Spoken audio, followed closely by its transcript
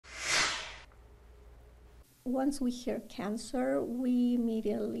once we hear cancer, we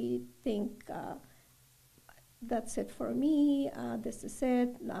immediately think, that's it for me, this is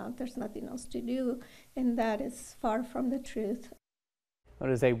it, there's nothing else to do, and that is far from the truth. It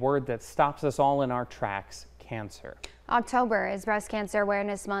is a word that stops us all in our tracks: cancer. October is Breast Cancer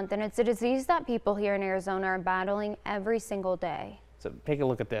Awareness Month, and it's a disease that people here in Arizona are battling every single day. So take a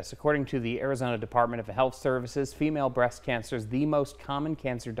look at this. According to the Arizona Department of Health Services, female breast cancer is the most common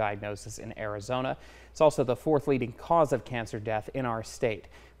cancer diagnosis in Arizona. It's also the fourth leading cause of cancer death in our state.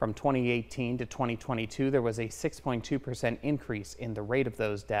 From 2018 to 2022, there was a 6.2% increase in the rate of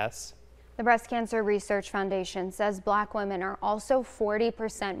those deaths. The Breast Cancer Research Foundation says Black women are also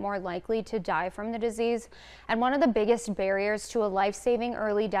 40% more likely to die from the disease. And one of the biggest barriers to a life-saving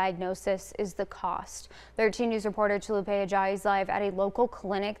early diagnosis is the cost. 13 News reporter Tulupe Ajayi is live at a local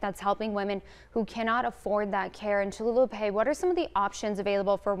clinic that's helping women who cannot afford that care. And Tulupe, what are some of the options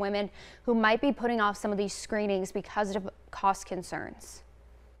available for women who might be putting off some of these screenings because of cost concerns?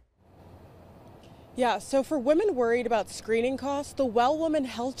 Yeah, so for women worried about screening costs, the Well Woman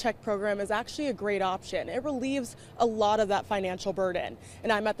Health Check program is actually a great option. It relieves a lot of that financial burden. And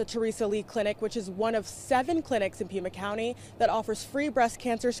I'm at the Teresa Lee Clinic, which is one of 7 clinics in Pima County that offers free breast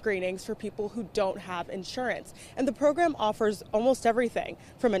cancer screenings for people who don't have insurance. And the program offers almost everything,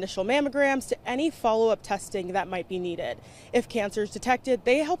 from initial mammograms to any follow-up testing that might be needed. If cancer is detected,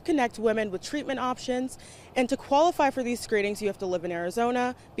 they help connect women with treatment options. And to qualify for these screenings, you have to live in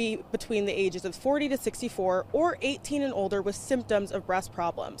Arizona, be between the ages of 40 to 64, or 18 and older with symptoms of breast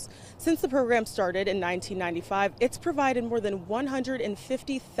problems. Since the program started in 1995, it's provided more than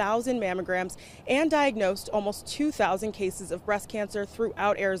 150,000 mammograms and diagnosed almost 2,000 cases of breast cancer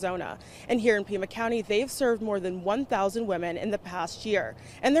throughout Arizona. And here in Pima County, they've served more than 1,000 women in the past year.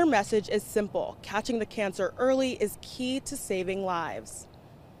 And their message is simple: catching the cancer early is key to saving lives.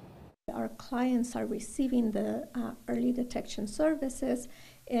 Our clients are receiving the early detection services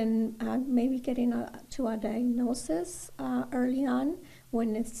and maybe getting to a diagnosis early on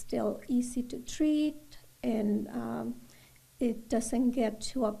when it's still easy to treat and it doesn't get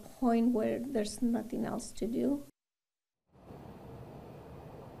to a point where there's nothing else to do.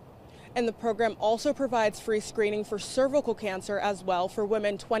 And the program also provides free screening for cervical cancer as well for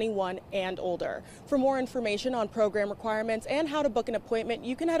women 21 and older. For more information on program requirements and how to book an appointment,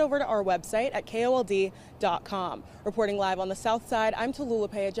 you can head over to our website at KOLD.com. Reporting live on the South Side, I'm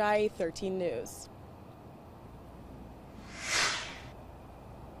Tulupe Ajayi, 13 News.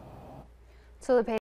 Tulupe